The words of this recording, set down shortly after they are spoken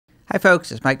Hi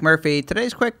folks, it's Mike Murphy.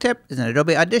 Today's quick tip is an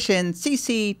Adobe Audition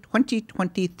CC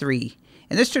 2023.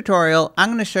 In this tutorial, I'm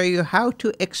going to show you how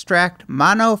to extract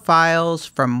mono files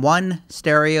from one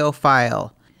stereo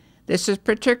file. This is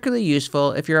particularly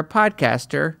useful if you're a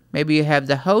podcaster. Maybe you have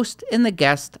the host and the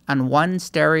guest on one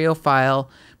stereo file,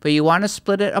 but you want to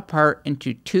split it apart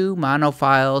into two mono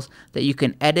files that you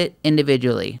can edit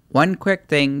individually. One quick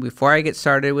thing before I get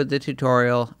started with the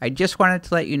tutorial, I just wanted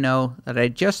to let you know that I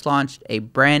just launched a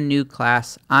brand new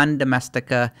class on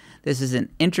Domestika. This is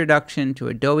an introduction to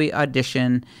Adobe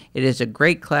Audition. It is a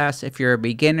great class if you're a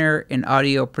beginner in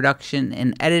audio production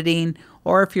and editing,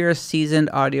 or if you're a seasoned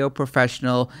audio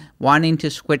professional wanting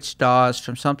to switch DAWs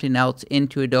from something else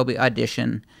into Adobe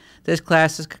Audition. This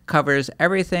class covers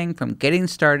everything from getting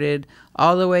started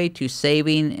all the way to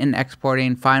saving and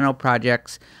exporting final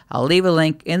projects. I'll leave a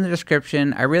link in the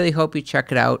description. I really hope you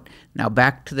check it out. Now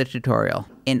back to the tutorial.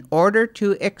 In order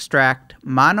to extract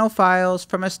mono files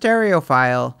from a stereo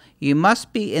file, you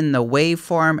must be in the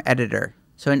Waveform editor.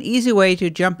 So an easy way to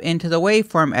jump into the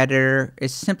Waveform editor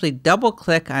is simply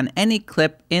double-click on any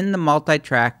clip in the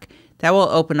multi-track. That will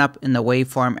open up in the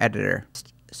Waveform editor.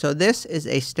 So this is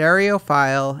a stereo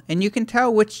file, and you can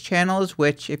tell which channel is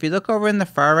which. If you look over in the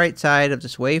far right side of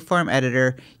this Waveform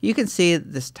editor, you can see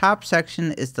this top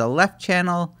section is the left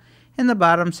channel, and the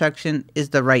bottom section is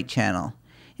the right channel.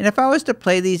 And if I was to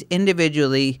play these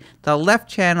individually, the left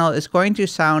channel is going to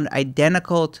sound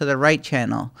identical to the right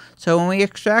channel. So when we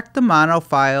extract the mono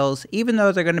files, even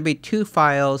though they're going to be two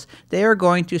files, they are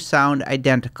going to sound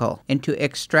identical. And to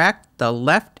extract the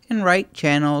left and right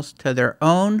channels to their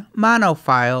own mono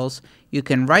files, you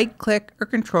can right-click or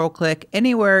control-click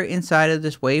anywhere inside of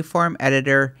this Waveform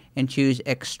editor and choose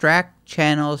Extract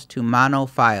Channels to Mono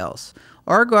Files.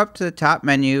 Or go up to the top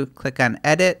menu, click on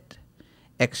Edit,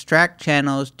 Extract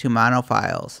Channels to Mono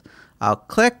Files. I'll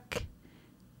click.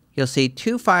 You'll see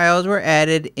two files were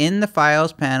added in the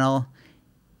Files panel.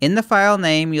 In the file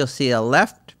name, you'll see a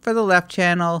left for the left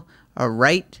channel, a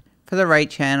right for the right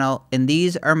channel, and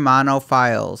these are mono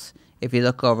files. If you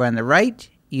look over on the right,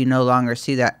 you no longer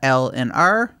see that L and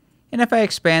R. And if I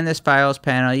expand this files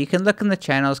panel, you can look in the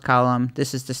channels column.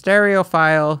 This is the stereo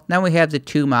file. Now we have the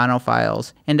two mono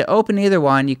files. And to open either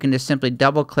one, you can just simply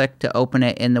double click to open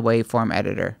it in the Waveform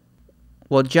editor.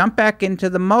 We'll jump back into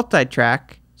the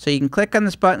multi-track. So you can click on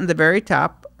this button at the very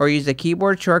top or use the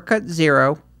keyboard shortcut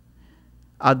 0.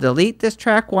 I'll delete this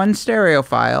track 1 stereo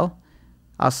file.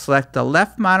 I'll select the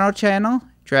left mono channel,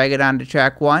 drag it onto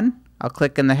track 1. I'll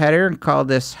click in the header and call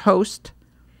this host.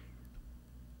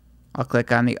 I'll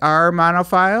click on the R mono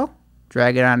file,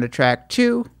 drag it onto track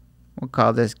 2. We'll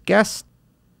call this guest.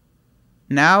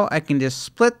 Now I can just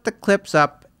split the clips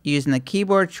up using the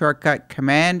keyboard shortcut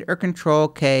Command or Control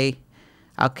K.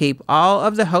 I'll keep all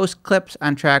of the host clips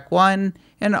on track 1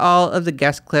 and all of the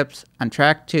guest clips on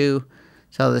track 2.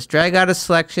 So let's drag out a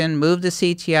selection, move the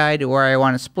CTI to where I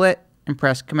want to split, and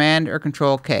press Command or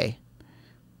Control K.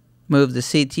 Move the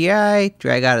CTI,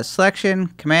 drag out a selection,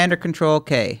 Command or Control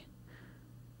K.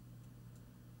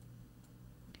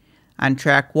 On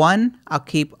track 1, I'll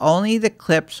keep only the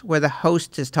clips where the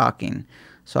host is talking.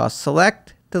 So I'll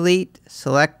select, delete,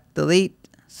 select, delete,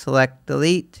 select,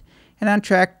 delete. And on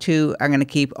track 2, I'm going to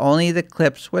keep only the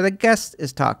clips where the guest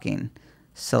is talking.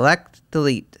 Select,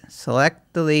 delete,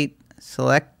 select, delete,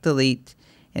 select, delete.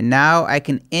 And now I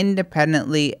can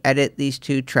independently edit these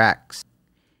two tracks.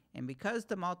 And because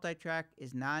the multi-track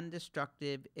is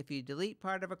non-destructive, if you delete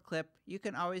part of a clip, you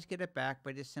can always get it back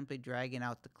by just simply dragging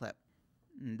out the clip.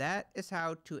 And that is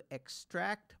how to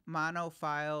extract mono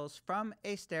files from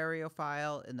a stereo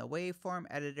file in the Waveform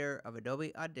editor of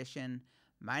Adobe Audition.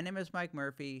 My name is Mike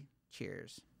Murphy.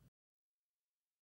 Cheers.